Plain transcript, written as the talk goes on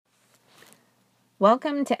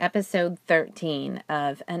Welcome to episode 13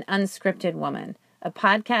 of An Unscripted Woman, a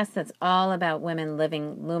podcast that's all about women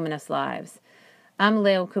living luminous lives. I'm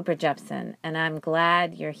Leo Cooper Jepson, and I'm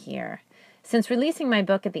glad you're here. Since releasing my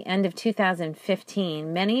book at the end of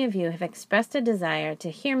 2015, many of you have expressed a desire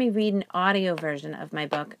to hear me read an audio version of my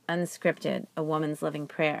book, Unscripted, A Woman's Living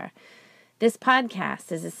Prayer. This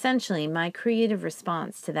podcast is essentially my creative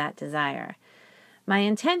response to that desire. My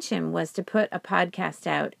intention was to put a podcast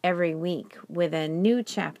out every week with a new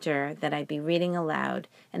chapter that I'd be reading aloud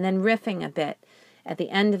and then riffing a bit at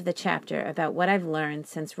the end of the chapter about what I've learned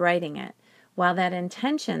since writing it. While that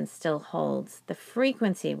intention still holds, the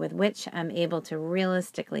frequency with which I'm able to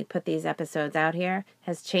realistically put these episodes out here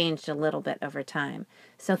has changed a little bit over time.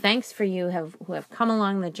 So thanks for you who have come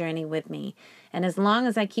along the journey with me. And as long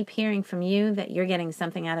as I keep hearing from you that you're getting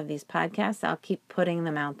something out of these podcasts, I'll keep putting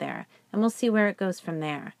them out there. And we'll see where it goes from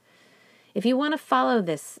there. If you want to follow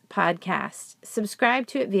this podcast, subscribe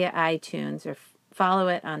to it via iTunes or follow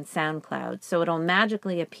it on SoundCloud so it'll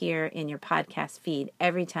magically appear in your podcast feed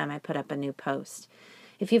every time I put up a new post.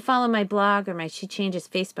 If you follow my blog or my She Changes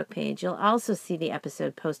Facebook page, you'll also see the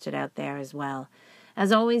episode posted out there as well.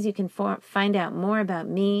 As always, you can find out more about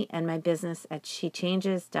me and my business at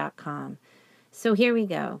shechanges.com. So here we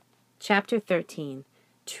go. Chapter 13,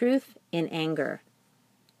 Truth in Anger.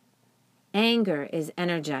 Anger is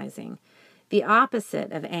energizing. The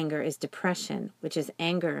opposite of anger is depression, which is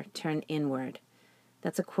anger turned inward.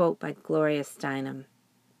 That's a quote by Gloria Steinem.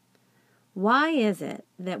 Why is it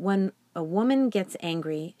that when a woman gets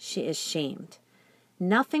angry, she is shamed?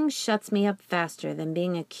 Nothing shuts me up faster than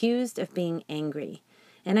being accused of being angry.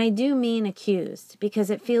 And I do mean accused, because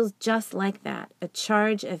it feels just like that, a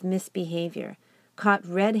charge of misbehavior, caught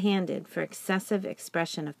red-handed for excessive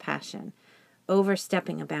expression of passion,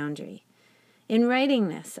 overstepping a boundary. In writing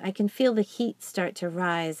this, I can feel the heat start to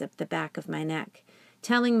rise up the back of my neck,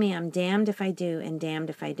 telling me I'm damned if I do and damned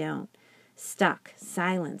if I don't. Stuck,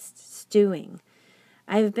 silenced, stewing.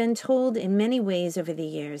 I've been told in many ways over the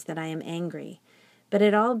years that I am angry, but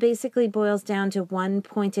it all basically boils down to one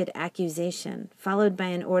pointed accusation, followed by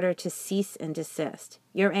an order to cease and desist.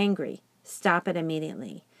 You're angry. Stop it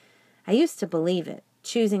immediately. I used to believe it,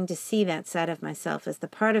 choosing to see that side of myself as the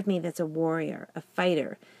part of me that's a warrior, a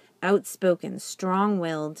fighter, outspoken,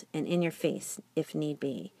 strong-willed, and in your face, if need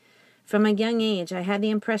be. From a young age, I had the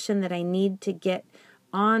impression that I need to get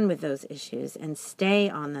on with those issues and stay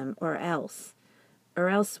on them, or else. Or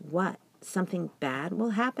else what? Something bad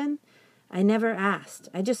will happen? I never asked.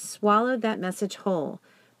 I just swallowed that message whole,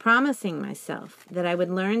 promising myself that I would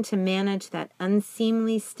learn to manage that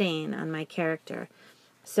unseemly stain on my character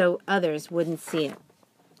so others wouldn't see it.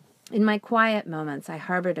 In my quiet moments, I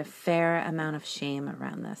harbored a fair amount of shame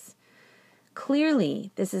around this.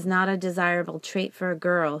 Clearly, this is not a desirable trait for a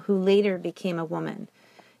girl who later became a woman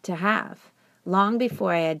to have. Long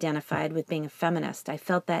before I identified with being a feminist, I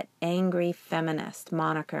felt that angry feminist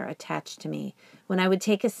moniker attached to me when I would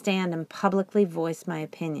take a stand and publicly voice my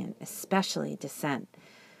opinion, especially dissent.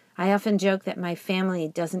 I often joke that my family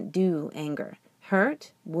doesn't do anger.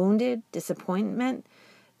 Hurt, wounded, disappointment,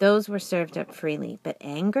 those were served up freely, but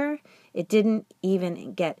anger, it didn't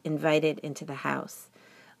even get invited into the house.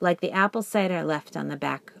 Like the apple cider left on the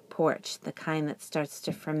back porch, the kind that starts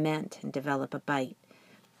to ferment and develop a bite.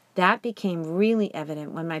 That became really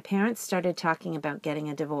evident when my parents started talking about getting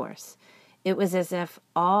a divorce. It was as if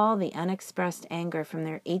all the unexpressed anger from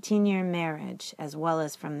their 18-year marriage, as well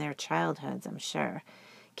as from their childhoods, I'm sure,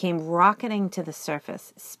 came rocketing to the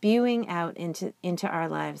surface, spewing out into our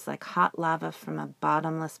lives like hot lava from a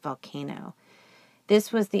bottomless volcano.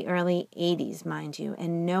 This was the early 80s, mind you,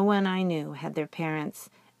 and no one I knew had parents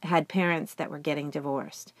that were getting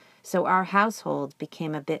divorced. So our household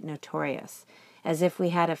became a bit notorious, as if we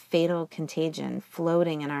had a fatal contagion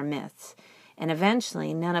floating in our midst, and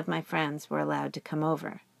eventually none of my friends were allowed to come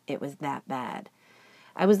over. It was that bad.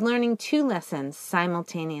 I was learning two lessons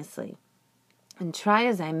simultaneously. And try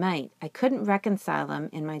as I might, I couldn't reconcile them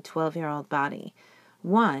in my 12-year-old body.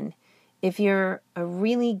 One, if you're a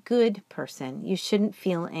really good person, you shouldn't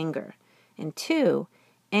feel anger. And two,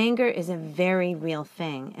 anger is a very real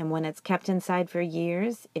thing, and when it's kept inside for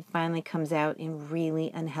years, it finally comes out in really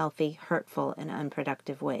unhealthy, hurtful, and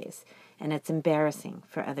unproductive ways, and it's embarrassing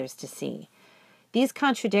for others to see. These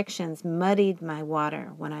contradictions muddied my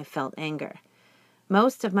water when I felt anger.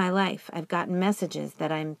 Most of my life, I've gotten messages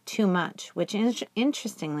that I'm too much, which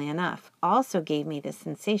interestingly enough also gave me the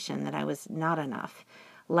sensation that I was not enough,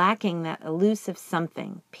 lacking that elusive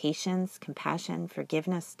something, patience, compassion,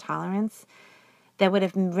 forgiveness, tolerance, that would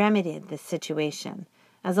have remedied this situation.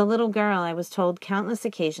 As a little girl, I was told countless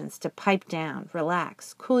occasions to pipe down,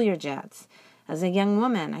 relax, cool your jets. As a young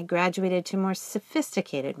woman, I graduated to more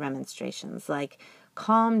sophisticated remonstrations like,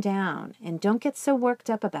 calm down and don't get so worked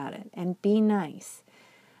up about it and be nice.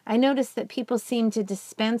 I noticed that people seem to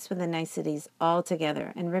dispense with the niceties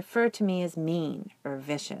altogether and refer to me as mean or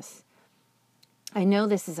vicious. I know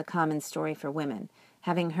this is a common story for women,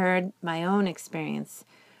 having heard my own experience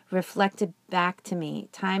reflected back to me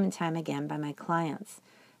time and time again by my clients.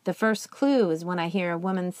 The first clue is when I hear a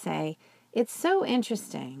woman say, "It's so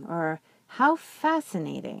interesting," or "How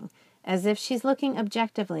fascinating," as if she's looking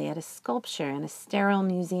objectively at a sculpture in a sterile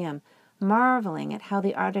museum, marveling at how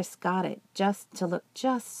the artist got it just to look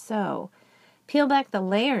just so. Peel back the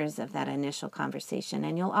layers of that initial conversation,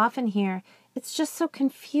 and you'll often hear, "It's just so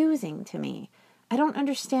confusing to me. I don't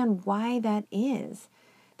understand why that is."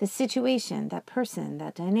 The situation, that person,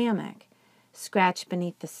 that dynamic. Scratch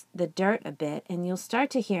beneath the dirt a bit, and you'll start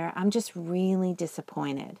to hear, "I'm just really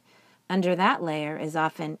disappointed." Under that layer is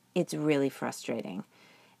often, "It's really frustrating."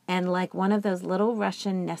 And like one of those little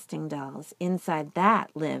Russian nesting dolls, inside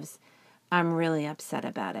that lives, "I'm really upset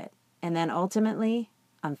about it." And then ultimately,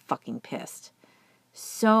 "I'm fucking pissed."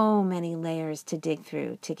 So many layers to dig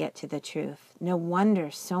through to get to the truth. No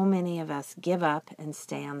wonder so many of us give up and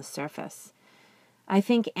stay on the surface. I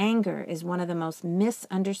think anger is one of the most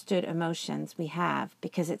misunderstood emotions we have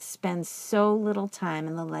because it spends so little time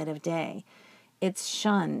in the light of day. It's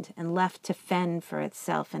shunned and left to fend for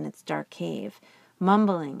itself in its dark cave,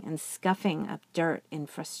 mumbling and scuffing up dirt in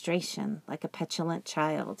frustration like a petulant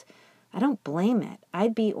child. I don't blame it.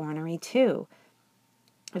 I'd be ornery too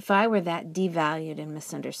if I were that devalued and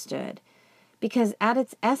misunderstood. Because at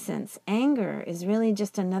its essence, anger is really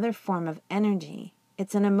just another form of energy.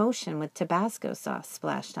 It's an emotion with Tabasco sauce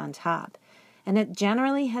splashed on top. And it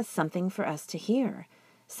generally has something for us to hear,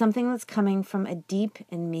 something that's coming from a deep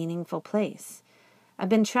and meaningful place. I've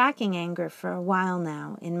been tracking anger for a while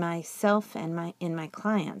now in myself and in my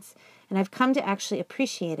clients, and I've come to actually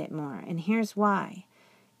appreciate it more, and here's why.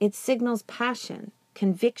 It signals passion,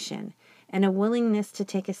 conviction, and a willingness to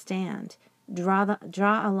take a stand, draw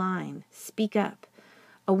a line, speak up.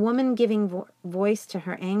 A woman giving voice to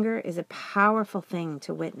her anger is a powerful thing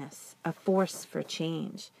to witness, a force for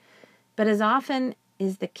change. But as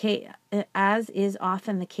is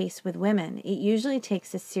often the case with women, it usually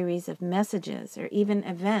takes a series of messages or even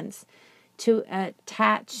events to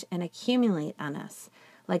attach and accumulate on us,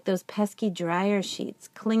 like those pesky dryer sheets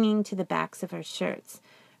clinging to the backs of our shirts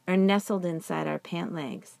or nestled inside our pant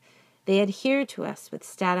legs. They adhere to us with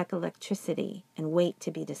static electricity and wait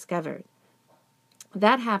to be discovered.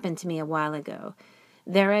 That happened to me a while ago.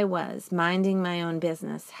 There I was, minding my own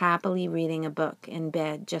business, happily reading a book in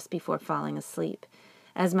bed just before falling asleep.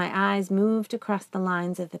 As my eyes moved across the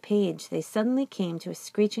lines of the page, they suddenly came to a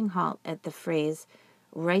screeching halt at the phrase,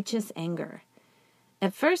 "righteous anger."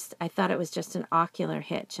 At first, I thought it was just an ocular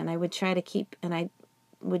hitch, and I would try to keep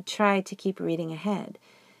reading ahead.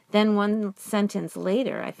 Then one sentence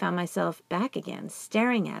later, I found myself back again,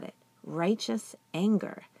 staring at it. Righteous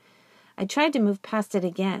anger. I tried to move past it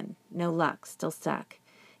again. No luck, still stuck.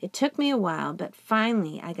 It took me a while, but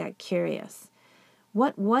finally I got curious.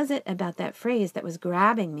 What was it about that phrase that was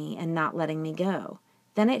grabbing me and not letting me go?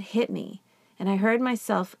 Then it hit me, and I heard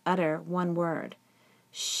myself utter one word.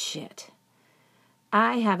 Shit.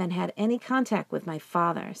 I haven't had any contact with my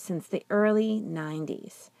father since the early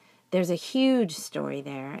 90s. There's a huge story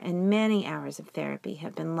there, and many hours of therapy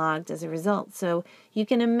have been logged as a result, so you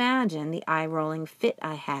can imagine the eye-rolling fit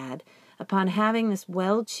I had upon having this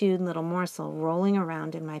well-chewed little morsel rolling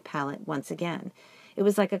around in my palate once again. It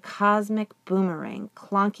was like a cosmic boomerang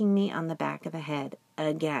clonking me on the back of the head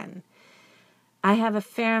again. I have a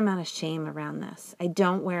fair amount of shame around this. I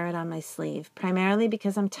don't wear it on my sleeve, primarily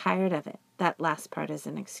because I'm tired of it. That last part is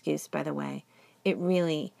an excuse, by the way. It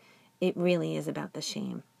really is about the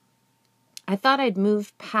shame. I thought I'd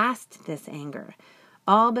moved past this anger,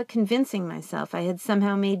 all but convincing myself I had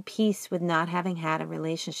somehow made peace with not having had a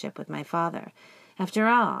relationship with my father. After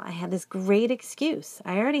all, I had this great excuse.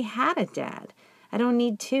 I already had a dad. I don't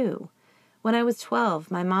need two. When I was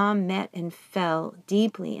 12, my mom met and fell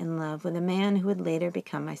deeply in love with a man who would later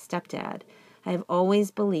become my stepdad. I have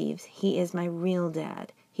always believed he is my real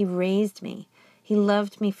dad. He raised me. He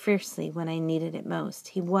loved me fiercely when I needed it most.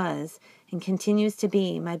 He was, and continues to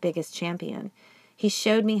be, my biggest champion. He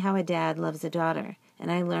showed me how a dad loves a daughter,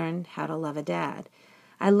 and I learned how to love a dad.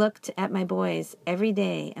 I looked at my boys every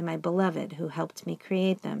day and my beloved who helped me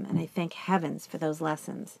create them, and I thank heavens for those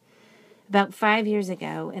lessons. About 5 years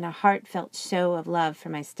ago, in a heartfelt show of love for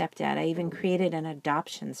my stepdad, I even created an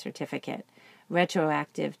adoption certificate,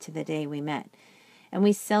 retroactive to the day we met. and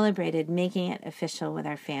we celebrated making it official with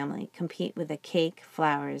our family, complete with a cake,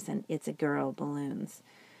 flowers, and "It's a Girl" balloons.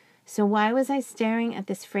 So why was I staring at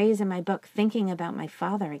this phrase in my book, thinking about my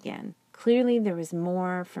father again? Clearly there was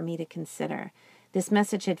more for me to consider. This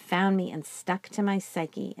message had found me and stuck to my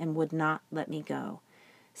psyche and would not let me go.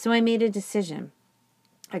 So I made a decision.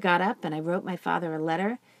 I got up and I wrote my father a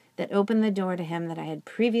letter that opened the door to him that I had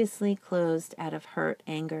previously closed out of hurt,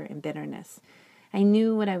 anger, and bitterness. I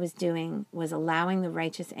knew what I was doing was allowing the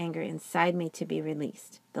righteous anger inside me to be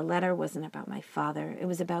released. The letter wasn't about my father. It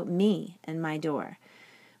was about me and my door.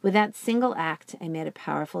 With that single act, I made a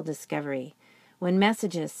powerful discovery. When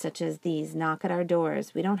messages such as these knock at our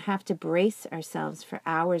doors, we don't have to brace ourselves for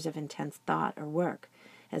hours of intense thought or work,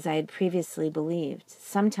 as I had previously believed.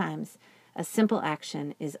 Sometimes a simple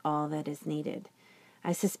action is all that is needed.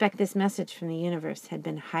 I suspect this message from the universe had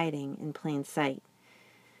been hiding in plain sight.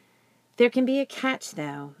 There can be a catch,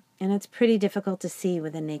 though, and it's pretty difficult to see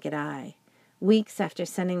with a naked eye. Weeks after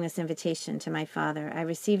sending this invitation to my father, I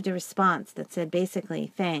received a response that said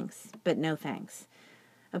basically, "Thanks, but no thanks."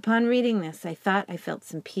 Upon reading this, I thought I felt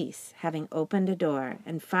some peace, having opened a door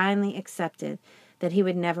and finally accepted that he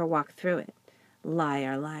would never walk through it.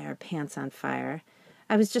 Liar, liar, pants on fire.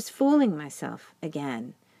 I was just fooling myself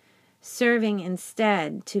again, serving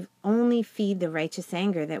instead to only feed the righteous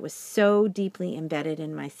anger that was so deeply embedded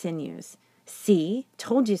in my sinews. "See,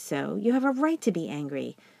 told you so. You have a right to be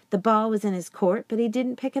angry. The ball was in his court, but he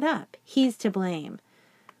didn't pick it up. He's to blame."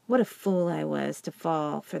 What a fool I was to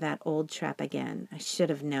fall for that old trap again. I should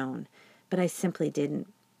have known, but I simply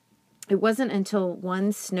didn't. It wasn't until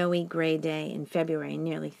one snowy gray day in February,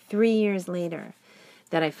 nearly 3 years later,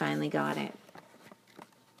 that I finally got it.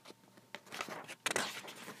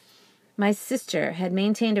 My sister had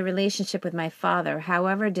maintained a relationship with my father,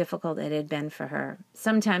 however difficult it had been for her.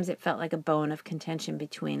 Sometimes it felt like a bone of contention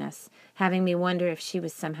between us, having me wonder if she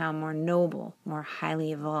was somehow more noble, more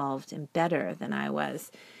highly evolved, and better than I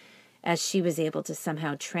was, as she was able to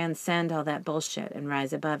somehow transcend all that bullshit and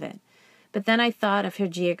rise above it. But then I thought of her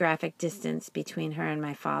geographic distance between her and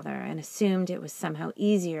my father and assumed it was somehow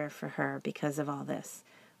easier for her because of all this.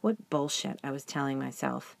 What bullshit, I was telling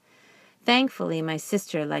myself. Thankfully, my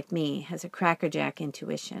sister, like me, has a crackerjack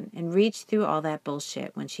intuition and reached through all that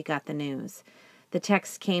bullshit when she got the news. The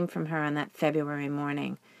text came from her on that February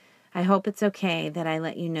morning. "I hope it's okay that I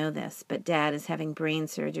let you know this, but Dad is having brain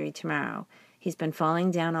surgery tomorrow. He's been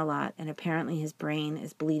falling down a lot, and apparently his brain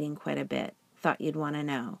is bleeding quite a bit. Thought you'd want to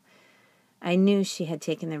know." I knew she had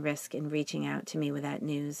taken the risk in reaching out to me with that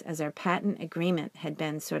news, as our patent agreement had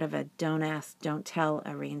been sort of a don't ask, don't tell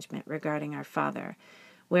arrangement regarding our father,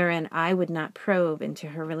 wherein I would not probe into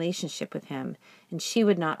her relationship with him, and she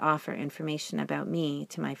would not offer information about me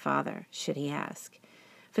to my father, should he ask.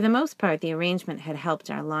 For the most part, the arrangement had helped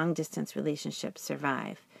our long-distance relationship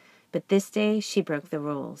survive. But this day, she broke the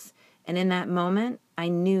rules, and in that moment, I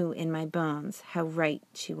knew in my bones how right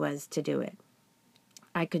she was to do it.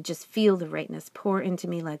 I could just feel the rightness pour into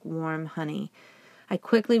me like warm honey. I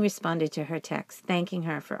quickly responded to her text, thanking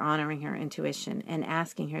her for honoring her intuition and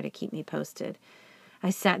asking her to keep me posted. I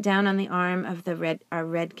sat down on the arm of our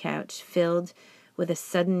red couch, filled with a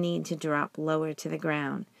sudden need to drop lower to the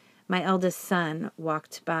ground. My eldest son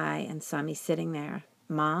walked by and saw me sitting there.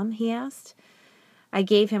 "Mom?" he asked. I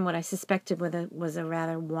gave him what I suspected was a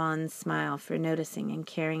rather wan smile for noticing and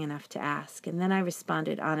caring enough to ask, and then I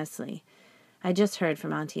responded honestly. "I just heard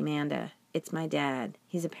from Auntie Amanda. It's my dad.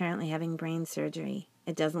 He's apparently having brain surgery.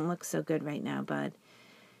 It doesn't look so good right now, bud."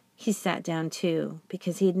 He sat down too,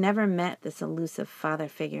 because he'd never met this elusive father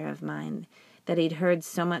figure of mine that he'd heard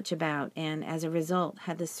so much about, and as a result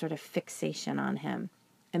had this sort of fixation on him.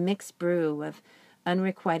 A mixed brew of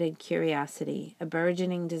unrequited curiosity, a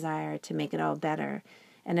burgeoning desire to make it all better,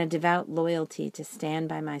 and a devout loyalty to stand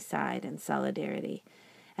by my side in solidarity.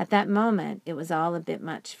 At that moment, it was all a bit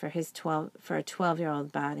much for a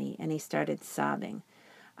 12-year-old body, and he started sobbing.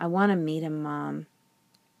 "I want to meet him, Mom."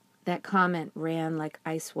 That comment ran like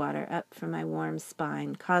ice water up from my warm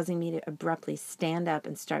spine, causing me to abruptly stand up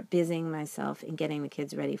and start busying myself in getting the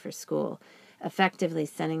kids ready for school, effectively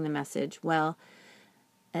sending the message, "Well,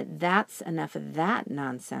 that's enough of that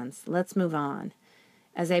nonsense. Let's move on."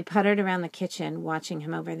 As I puttered around the kitchen, watching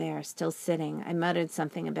him over there, still sitting, I muttered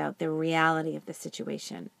something about the reality of the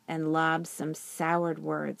situation and lobbed some soured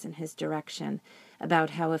words in his direction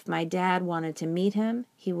about how if my dad wanted to meet him,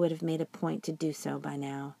 he would have made a point to do so by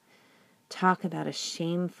now. Talk about a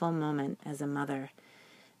shameful moment as a mother.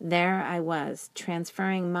 There I was,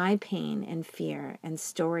 transferring my pain and fear and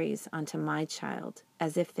stories onto my child,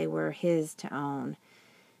 as if they were his to own.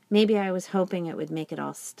 Maybe I was hoping it would make it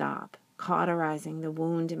all stop, cauterizing the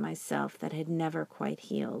wound in myself that had never quite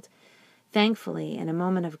healed. Thankfully, in a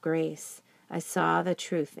moment of grace, I saw the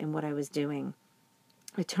truth in what I was doing.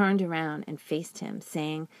 I turned around and faced him,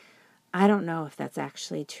 saying, I don't know if that's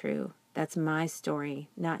actually true. That's my story,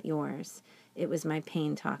 not yours. It was my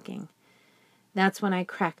pain talking. That's when I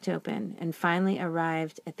cracked open and finally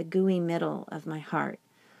arrived at the gooey middle of my heart.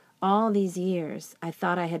 All these years, I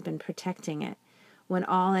thought I had been protecting it, when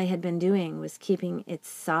all I had been doing was keeping it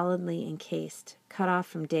solidly encased, cut off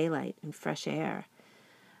from daylight and fresh air.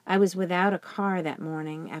 I was without a car that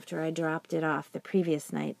morning after I dropped it off the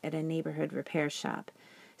previous night at a neighborhood repair shop.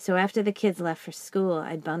 So after the kids left for school,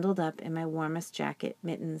 I bundled up in my warmest jacket,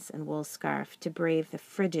 mittens, and wool scarf to brave the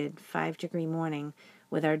frigid 5-degree morning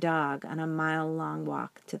with our dog on a mile-long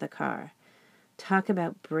walk to the car. Talk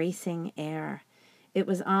about bracing air. It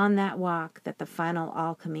was on that walk that the final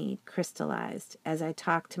alchemy crystallized as I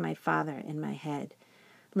talked to my father in my head.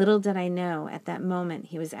 Little did I know at that moment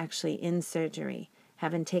he was actually in surgery,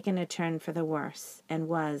 having taken a turn for the worse, and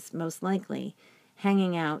was, most likely,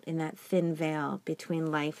 hanging out in that thin veil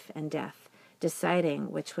between life and death,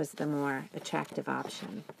 deciding which was the more attractive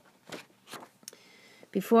option.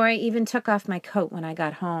 Before I even took off my coat when I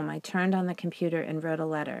got home, I turned on the computer and wrote a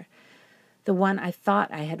letter. The one I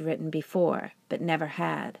thought I had written before, but never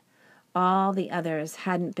had. All the others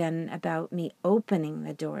hadn't been about me opening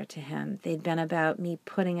the door to him. They'd been about me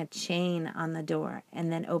putting a chain on the door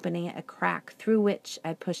and then opening it a crack through which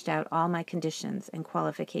I pushed out all my conditions and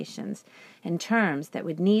qualifications and terms that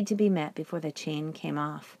would need to be met before the chain came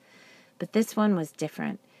off. But this one was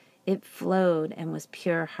different. It flowed and was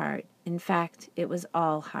pure heart. In fact, it was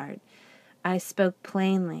all heart. I spoke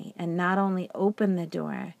plainly and not only opened the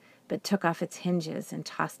door, but took off its hinges and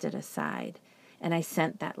tossed it aside. And I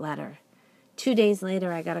sent that letter. 2 days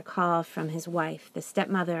later, I got a call from his wife, the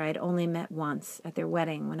stepmother I'd only met once at their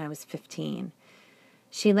wedding when I was 15.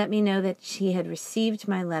 She let me know that she had received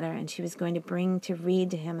my letter and she was going to bring to read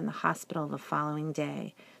to him in the hospital the following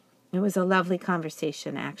day. It was a lovely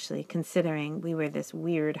conversation, actually, considering we were this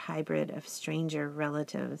weird hybrid of stranger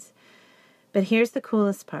relatives. But here's the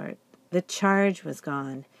coolest part. The charge was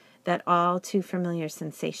gone. That all too familiar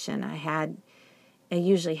sensation I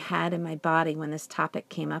usually had in my body when this topic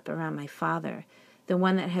came up around my father, the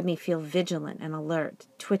one that had me feel vigilant and alert,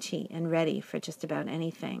 twitchy and ready for just about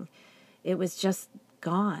anything. It was just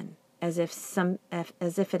gone, as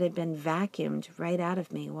if it had been vacuumed right out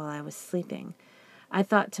of me while I was sleeping. I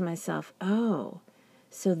thought to myself, oh,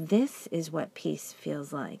 so this is what peace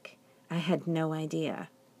feels like. I had no idea.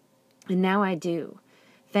 And now I do,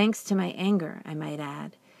 thanks to my anger, I might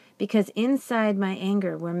add. Because inside my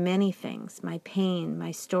anger were many things, my pain,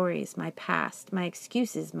 my stories, my past, my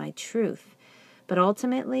excuses, my truth. But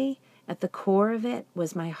ultimately, at the core of it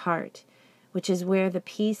was my heart, which is where the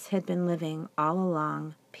peace had been living all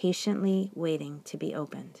along, patiently waiting to be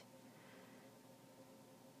opened.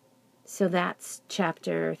 So that's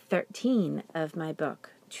chapter 13 of my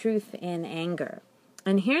book, Truth in Anger.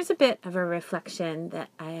 And here's a bit of a reflection that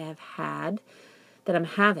I have had, that I'm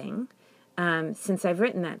having, since I've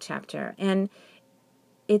written that chapter. And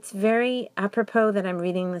it's very apropos that I'm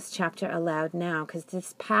reading this chapter aloud now, because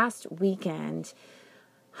this past weekend,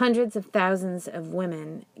 hundreds of thousands of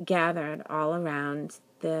women gathered all around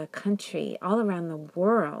the country, all around the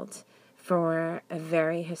world, for a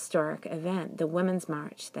very historic event, the Women's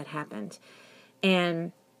March that happened.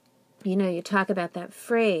 And, you know, you talk about that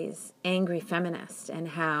phrase, angry feminist, and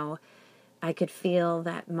how I could feel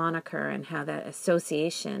that moniker and how that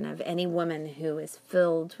association of any woman who is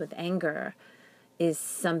filled with anger is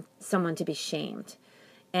someone to be shamed.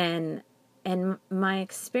 And my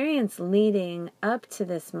experience leading up to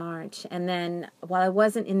this march, and then while I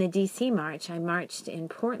wasn't in the D.C. march, I marched in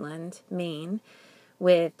Portland, Maine,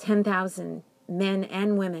 with 10,000 men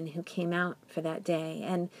and women who came out for that day.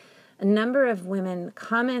 And a number of women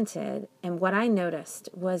commented, and what I noticed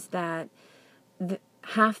was that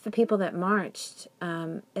half the people that marched,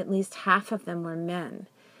 at least half of them were men.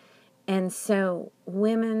 And so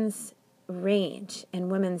women's rage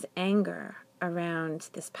and women's anger around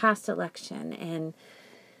this past election and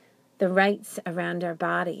the rights around our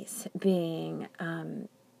bodies being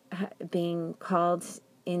called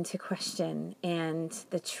into question, and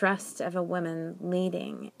the trust of a woman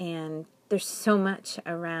leading. And there's so much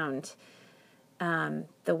around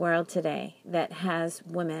the world today that has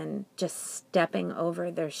women just stepping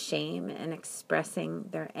over their shame and expressing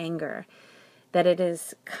their anger, that it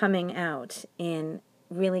is coming out in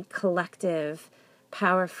really collective,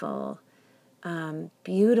 powerful,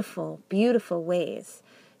 beautiful, beautiful ways.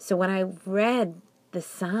 So when I read the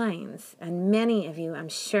signs, and many of you, I'm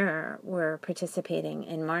sure, were participating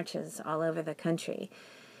in marches all over the country.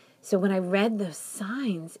 So when I read those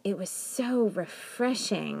signs, it was so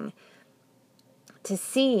refreshing to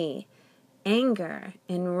see anger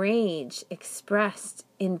and rage expressed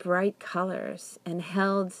in bright colors and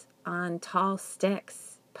held on tall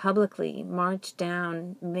sticks, publicly marched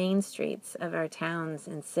down main streets of our towns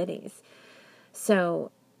and cities.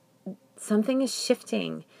 So something is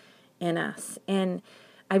shifting in us. And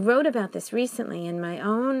I wrote about this recently in my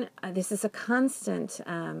own, this is a constant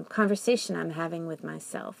conversation I'm having with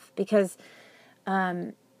myself, because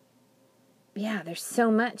there's so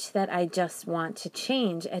much that I just want to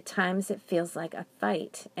change. At times it feels like a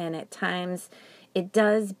fight, and at times it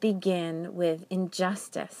does begin with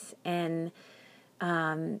injustice and,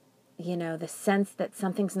 the sense that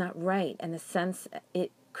something's not right, and the sense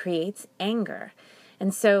it creates anger.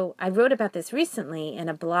 And so I wrote about this recently in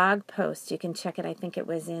a blog post. You can check it. I think it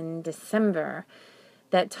was in December,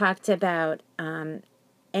 that talked about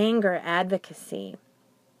anger advocacy.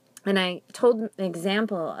 And I told an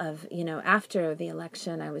example of, after the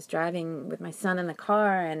election, I was driving with my son in the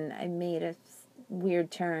car, and I made a weird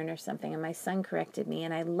turn or something, and my son corrected me,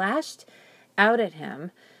 and I lashed out at him.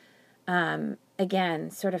 Again,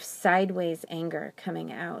 sort of sideways anger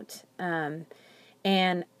coming out.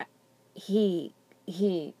 And he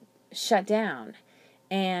shut down,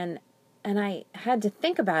 and I had to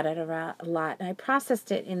think about it a lot, and I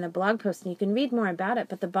processed it in the blog post, and you can read more about it.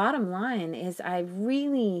 But the bottom line is, I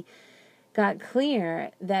really got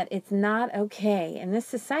clear that it's not okay in this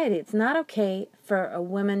society. It's not okay for a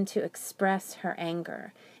woman to express her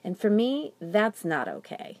anger, and for me, that's not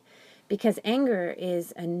okay, because anger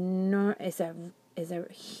is a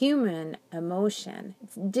human emotion.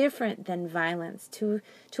 It's different than violence. Too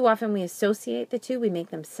often we associate the two. We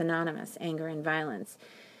make them synonymous, anger and violence.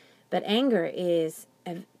 But anger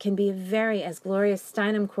can be as Gloria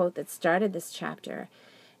Steinem quote that started this chapter,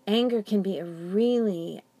 anger can be a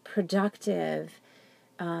really productive,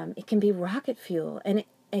 it can be rocket fuel, and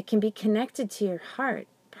it can be connected to your heart,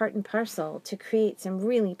 part and parcel, to create some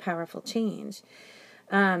really powerful change.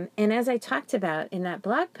 And as I talked about in that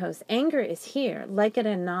blog post, anger is here, like it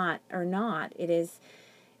or not. It is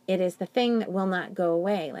the thing that will not go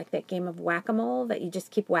away, like that game of whack-a-mole that you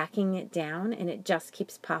just keep whacking it down and it just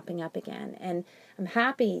keeps popping up again. And I'm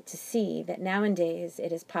happy to see that nowadays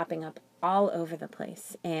it is popping up all over the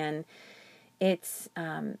place, and it's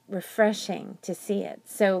refreshing to see it.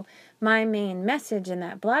 So my main message in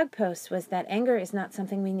that blog post was that anger is not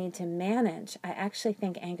something we need to manage. I actually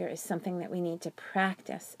think anger is something that we need to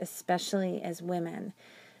practice, especially as women,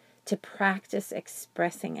 to practice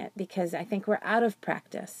expressing it, because I think we're out of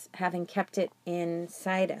practice, having kept it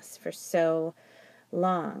inside us for so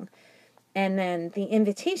long. And then the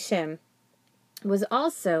invitation was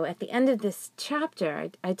also, at the end of this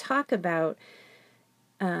chapter, I talk about,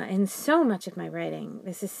 in so much of my writing,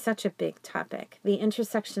 this is such a big topic, the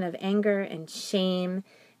intersection of anger and shame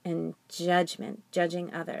and judgment,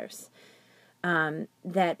 judging others.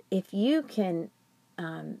 That if you can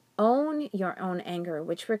own your own anger,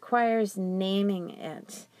 which requires naming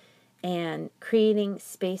it and creating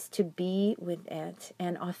space to be with it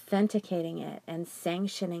and authenticating it and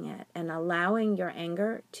sanctioning it and allowing your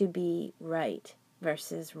anger to be right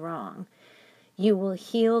versus wrong, you will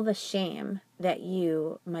heal the shame that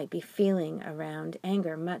you might be feeling around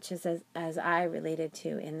anger, much as I related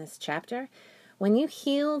to in this chapter. When you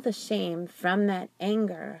heal the shame from that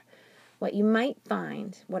anger, what you might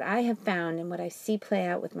find, what I have found and what I see play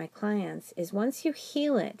out with my clients, is once you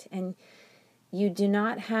heal it and you do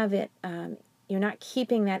not have it, you're not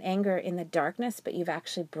keeping that anger in the darkness, but you've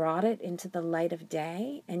actually brought it into the light of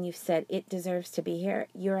day, and you've said it deserves to be here,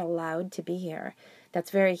 you're allowed to be here.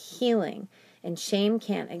 That's very healing, and shame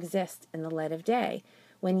can't exist in the light of day.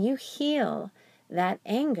 When you heal that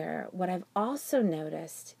anger, what I've also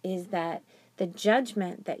noticed is that the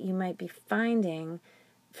judgment that you might be finding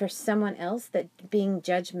for someone else, that being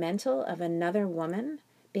judgmental of another woman,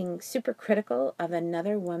 being super critical of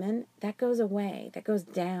another woman, that goes away, that goes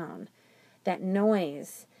down, that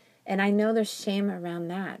noise. And I know there's shame around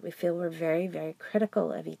that. We feel we're very, very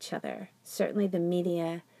critical of each other. Certainly the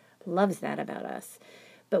media loves that about us.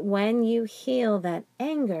 But when you heal that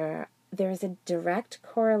anger, there's a direct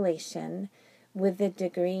correlation with the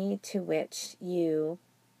degree to which you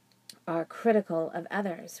are critical of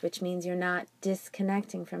others, which means you're not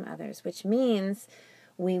disconnecting from others, which means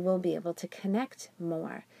we will be able to connect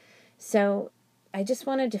more. So I just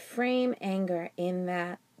wanted to frame anger in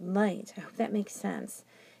that light. I hope that makes sense,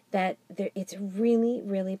 that it's really,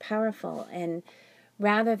 really powerful. And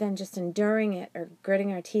rather than just enduring it or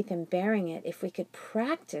gritting our teeth and bearing it, if we could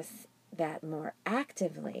practice that more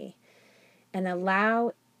actively and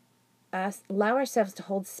allow ourselves to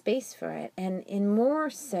hold space for it, and in more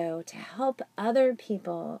so to help other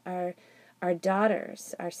people, our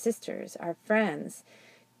daughters, our sisters, our friends,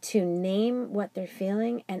 to name what they're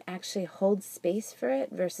feeling and actually hold space for it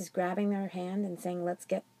versus grabbing their hand and saying, let's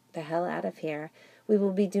get the hell out of here, we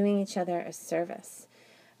will be doing each other a service.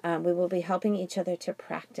 We will be helping each other to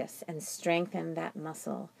practice and strengthen that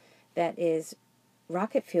muscle that is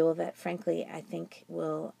rocket fuel that, frankly, I think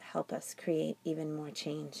will help us create even more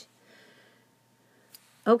change.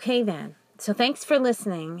 Okay, then. So thanks for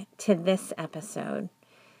listening to this episode.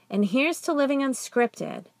 And here's to living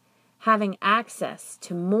unscripted, having access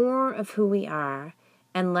to more of who we are,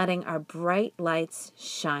 and letting our bright lights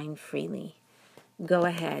shine freely. Go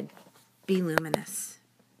ahead. Be luminous.